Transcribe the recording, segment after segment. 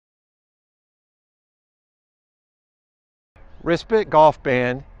WristBit golf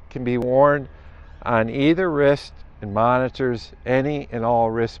band can be worn on either wrist and monitors any and all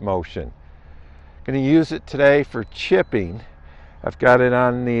wrist motion. I'm going to use it today for chipping. I've got it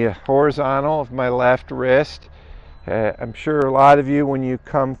on the horizontal of my left wrist. I'm sure a lot of you, when you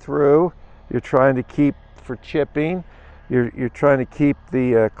come through, you're trying to keep for chipping. You're trying to keep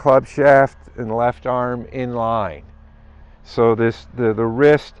the club shaft and left arm in line. So the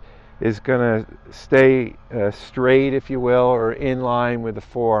wrist is going to stay straight, if you will, or in line with the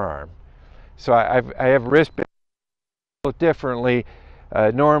forearm. So I have wristband a little differently.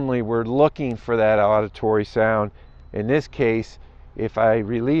 Normally we're looking for that auditory sound. In this case, if I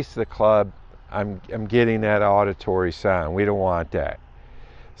release the club, I'm getting that auditory sound. We don't want that.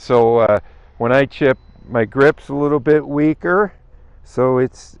 So when I chip, my grip's a little bit weaker, so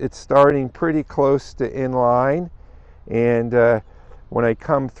it's starting pretty close to in line. And when I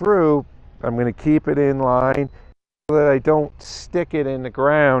come through, I'm going to keep it in line so that I don't stick it in the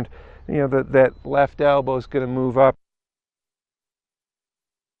ground. You know, that left elbow is going to move up.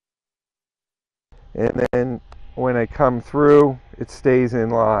 And then when I come through, it stays in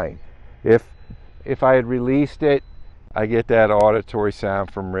line. If I had released it, I get that auditory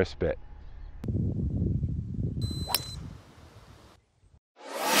sound from WristBit.